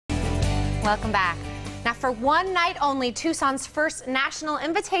Welcome back. Now, for one night only, Tucson's first national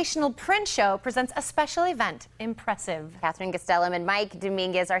invitational print show presents a special event, Impressive. Kathryn Gastelum and Mike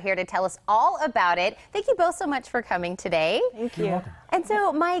Dominguez are here to tell us all about it. Thank you both so much for coming today. Thank you. And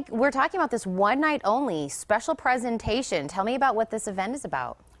so, Mike, we're talking about this one night only special presentation. Tell me about what this event is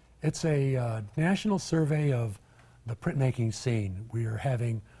about. It's a national survey of the printmaking scene. We are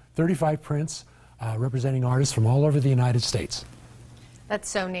having 35 prints representing artists from all over the United States. That's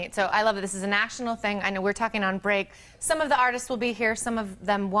so neat. So I love that this is a national thing. I know we're talking on break. Some of the artists will be here, some of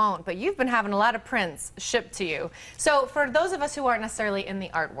them won't, but you've been having a lot of prints shipped to you. So for those of us who aren't necessarily in the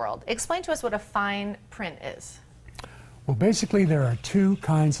art world, explain to us what a fine print is. Well, basically there are two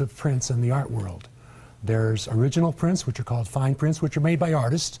kinds of prints in the art world. There's original prints, which are called fine prints, which are made by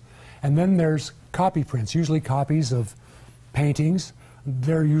artists, and then there's copy prints, usually copies of paintings.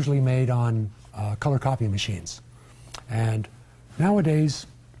 They're usually made on color copy machines. And nowadays,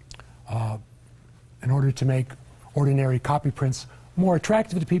 in order to make ordinary copy prints more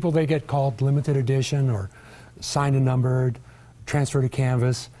attractive to people, they get called limited edition or signed and numbered, transfer to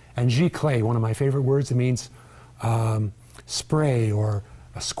canvas, and giclée, one of my favorite words. It means spray or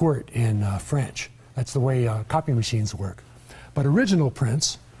a squirt in French. That's the way copy machines work. But original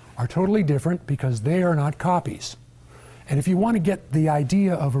prints are totally different because they are not copies. And if you want to get the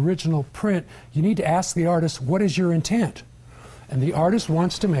idea of original print, you need to ask the artist, what is your intent? And the artist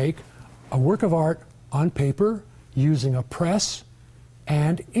wants to make a work of art on paper using a press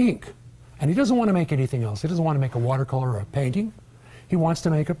and ink. And he doesn't want to make anything else. He doesn't want to make a watercolor or a painting. He wants to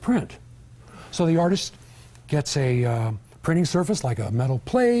make a print. So the artist gets a printing surface like a metal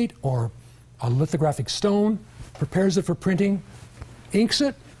plate or a lithographic stone, prepares it for printing, inks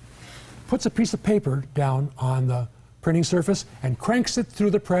it, puts a piece of paper down on the printing surface and cranks it through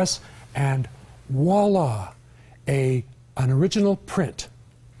the press, and voila, an original print.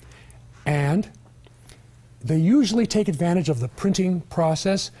 And they usually take advantage of the printing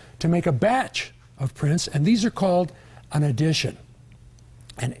process to make a batch of prints, and these are called an edition.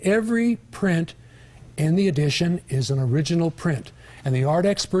 And every print in the edition is an original print. And the art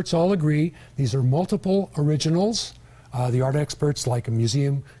experts all agree these are multiple originals. The art experts like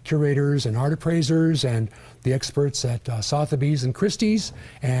museum curators and art appraisers and the experts at Sotheby's and Christie's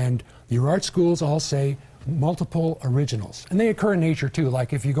and your art schools all say multiple originals. And they occur in nature too,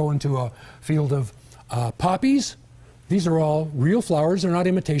 like if you go into a field of poppies, these are all real flowers. They're not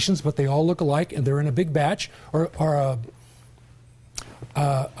imitations, but they all look alike and they're in a big batch, or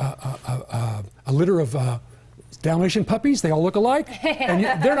a litter of Dalmatian puppies, they all look alike, and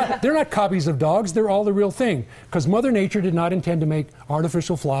they're not copies of dogs, they're all the real thing, because Mother Nature did not intend to make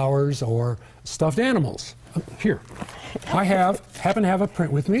artificial flowers or stuffed animals. Here, I happen to have a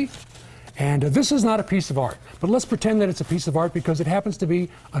print with me, and this is not a piece of art, but let's pretend that it's a piece of art because it happens to be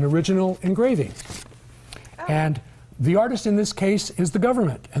an original engraving. Oh. And the artist in this case is the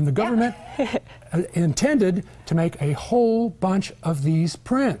government, and the government intended to make a whole bunch of these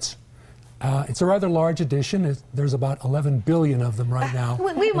prints. It's a rather large edition. There's about 11 billion of them right now.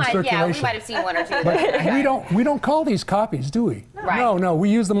 we might have seen one or two. But we don't call these copies, do we? Right. No, we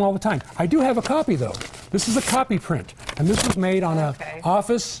use them all the time. I do have a copy though. This is a copy print, and this was made on an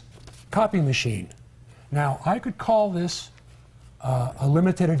office copy machine. Now I could call this a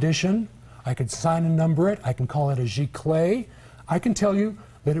limited edition. I could sign and number it. I can call it a giclée. I can tell you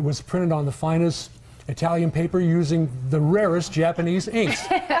that it was printed on the finest Italian paper using the rarest Japanese inks.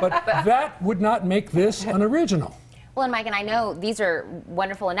 But that would not make this an original. Well, and Mike, and I know these are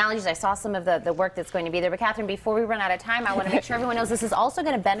wonderful analogies. I saw some of the work that's going to be there. But Kathryn, before we run out of time, I want to make sure everyone knows this is also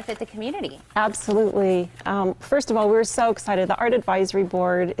going to benefit the community. Absolutely. First of all, we're so excited. The Art Advisory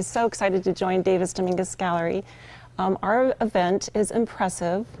Board is so excited to join Davis Dominguez Gallery. Our event is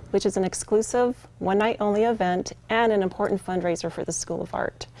Impressive, which is an exclusive one-night-only event and an important fundraiser for the School of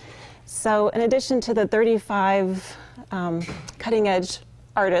Art. So in addition to the 35 cutting-edge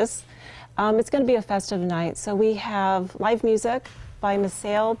artists, it's going to be a festive night. So we have live music by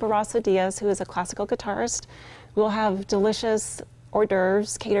Misael Barrasso Diaz, who is a classical guitarist. We'll have delicious hors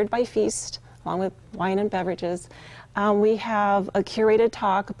d'oeuvres catered by Feast, along with wine and beverages. We have a curated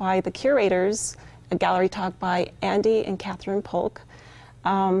talk by the curators, a gallery talk by Andy and Kathryn Polk.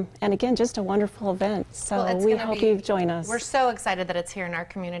 And again, just a wonderful event. So we hope you join us. We're so excited that it's here in our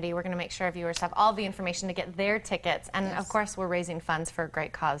community. We're going to make sure our viewers have all the information to get their tickets. And of course, we're raising funds for a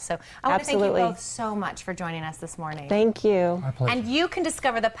great cause. So I want to thank you both so much for joining us this morning. Thank you. My pleasure. And you can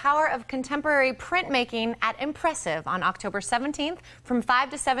discover the power of contemporary printmaking at Impressive on October 17th from 5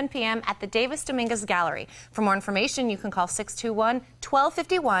 to 7 p.m. at the Davis Dominguez Gallery. For more information, you can call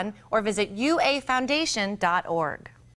 621-1251 or visit uafoundation.org.